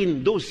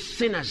picking those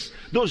sinners,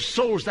 those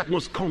souls that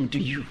must come to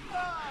you.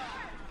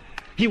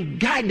 He will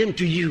guide them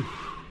to you.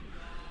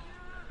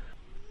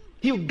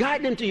 He will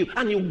guide them to you,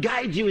 and he will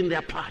guide you in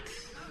their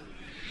paths.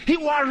 He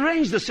will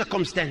arrange the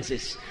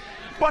circumstances.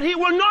 But he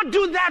will not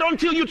do that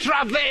until you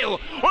travail,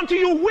 until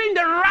you win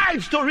the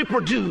rights to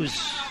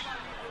reproduce.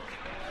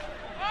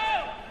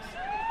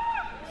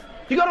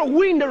 You got to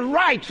win the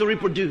right to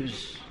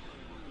reproduce.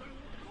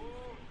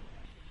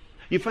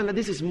 You find that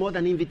this is more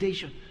than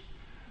invitation.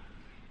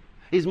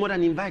 It's more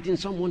than inviting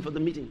someone for the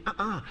meeting.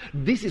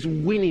 This is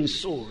winning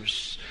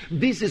souls.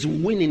 This is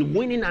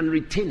winning and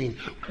retaining.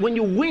 When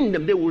you win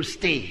them, they will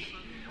stay.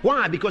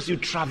 Why? Because you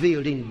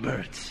travailed in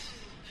birth.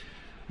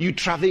 You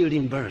travailed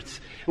in birth.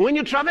 When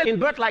you travel in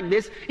birth like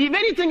this, if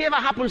anything ever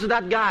happens to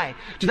that guy,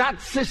 to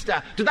that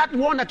sister, to that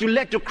one that you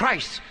led to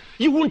Christ,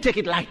 you won't take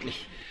it lightly.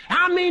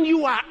 I mean,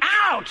 you are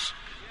out.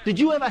 Did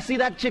you ever see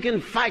that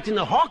chicken fighting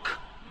a hawk?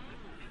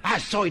 I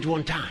saw it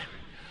one time.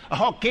 A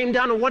hawk came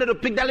down and wanted to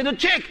pick that little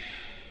chick.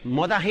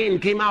 Mother hen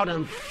came out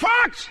and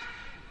fought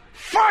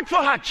for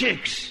her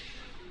chicks.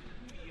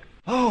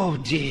 Oh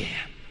dear.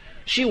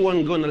 She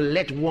wasn't going to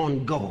let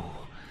one go.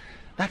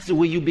 That's the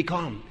way you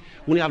become.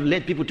 When you have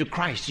led people to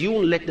Christ, you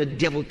won't let the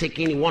devil take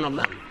any one of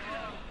them.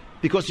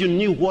 Because you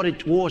knew what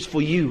it was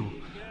for you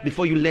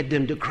before you led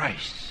them to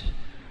Christ.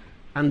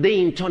 And they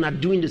in turn are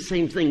doing the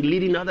same thing,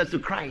 leading others to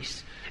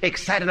Christ.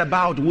 Excited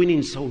about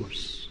winning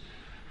souls.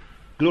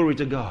 Glory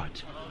to God.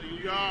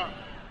 Hallelujah.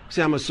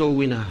 Say, I'm a soul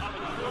winner.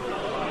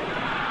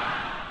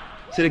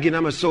 Say it again,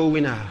 I'm a soul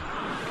winner.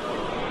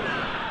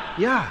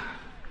 Yeah.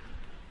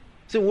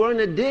 So we're in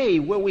a day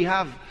where we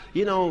have,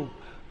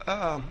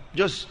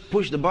 just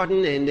push the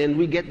button and then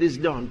we get this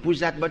done. Push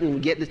that button, we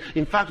get this.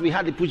 In fact, we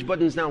had the push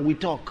buttons now, we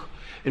talk.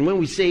 And when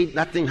we say it,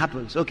 that thing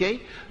happens, okay?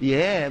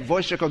 Yeah,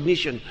 voice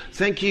recognition.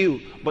 Thank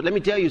you. But let me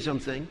tell you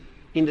something.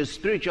 In the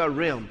spiritual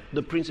realm,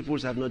 the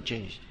principles have not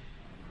changed.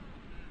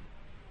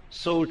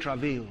 Soul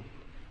travail.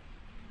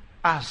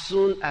 As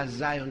soon as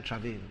Zion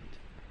travailed.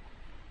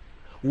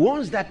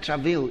 Once that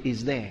travail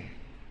is there,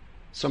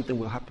 something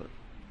will happen.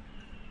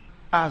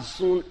 As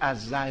soon as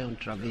Zion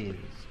travails,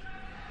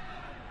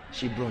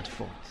 she brought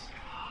forth.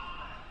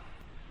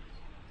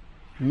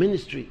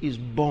 Ministry is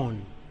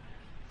born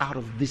out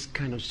of this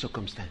kind of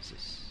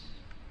circumstances.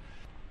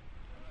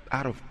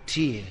 Out of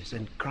tears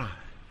and crying.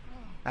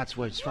 That's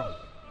where it's from.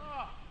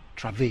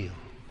 Travail.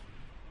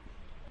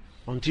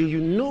 Until you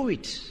know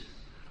it.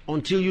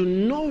 Until you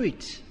know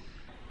it.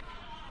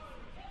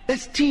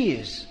 There's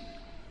tears.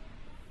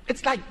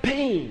 It's like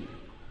pain.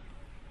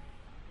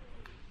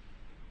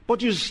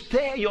 But you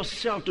stir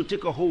yourself to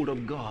take a hold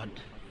of God.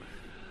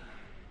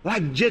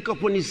 Like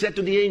Jacob when he said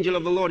to the angel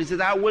of the Lord, he says,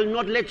 I will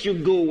not let you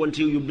go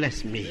until you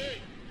bless me.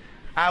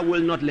 I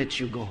will not let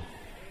you go.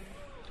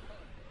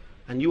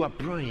 And you are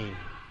praying.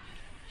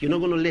 You're not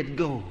going to let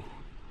go.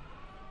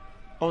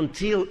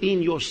 Until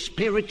in your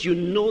spirit you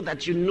know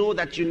that you know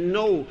that you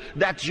know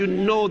that you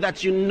know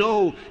that you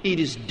know it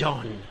is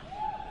done.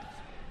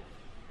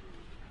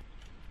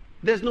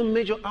 There's no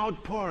major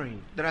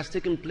outpouring that has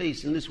taken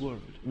place in this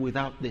world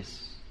without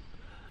this.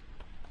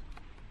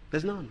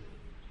 There's none.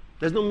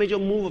 There's no major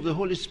move of the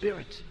Holy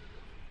Spirit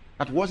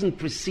that wasn't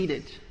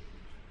preceded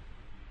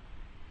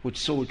with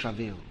soul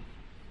travail.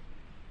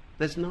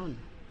 There's none.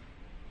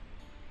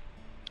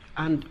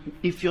 And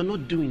if you're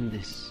not doing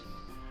this,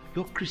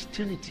 your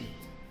Christianity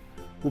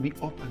will be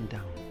up and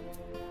down.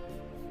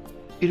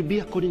 It'll be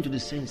according to the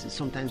senses.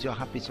 Sometimes you're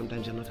happy,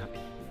 sometimes you're not happy.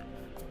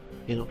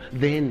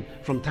 Then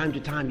from time to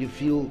time you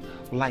feel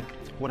like,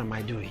 what am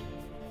I doing?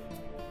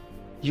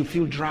 You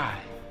feel dry.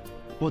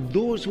 But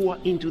those who are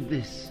into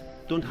this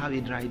don't have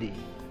a dry day.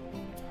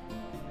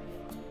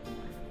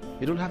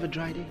 You don't have a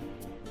dry day.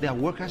 They are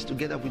workers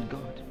together with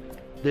God.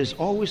 There's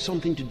always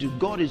something to do.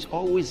 God is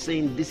always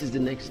saying this is the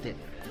next step.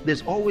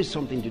 There's always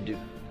something to do.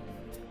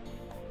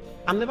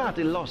 I'm never at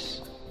a loss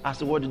as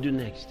to what to do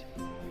next.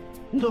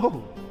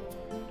 No.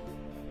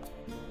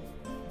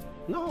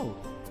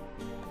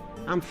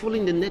 I'm fully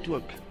in the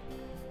network,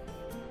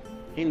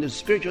 in the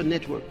spiritual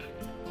network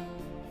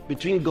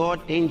between God,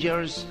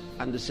 angels,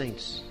 and the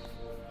saints.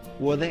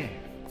 We're there.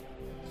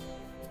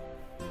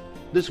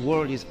 This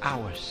world is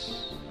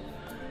ours.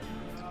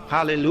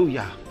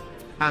 Hallelujah.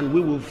 And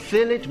we will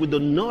fill it with the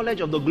knowledge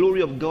of the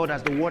glory of God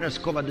as the waters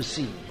cover the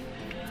sea.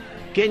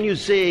 Can you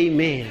say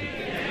amen?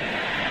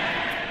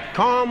 Amen.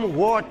 Come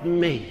what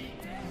may,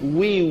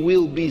 we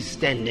will be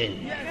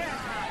standing.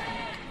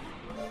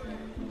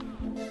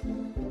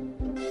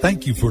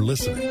 Thank you for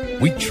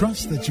listening. We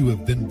trust that you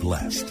have been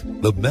blessed.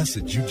 The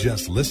message you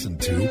just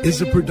listened to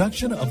is a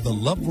production of the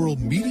Love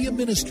World Media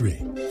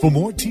Ministry. For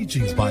more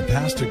teachings by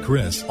Pastor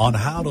Chris on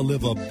how to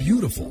live a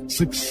beautiful,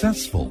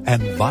 successful,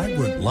 and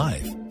vibrant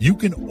life, you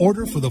can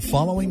order for the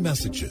following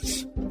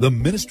messages: The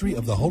Ministry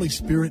of the Holy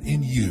Spirit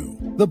in You,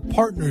 The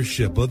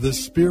Partnership of the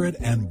Spirit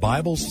and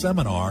Bible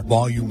Seminar,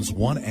 Volumes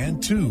 1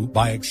 and 2,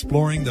 by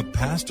exploring the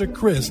Pastor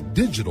Chris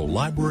Digital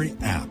Library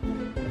app.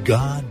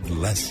 God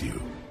bless you.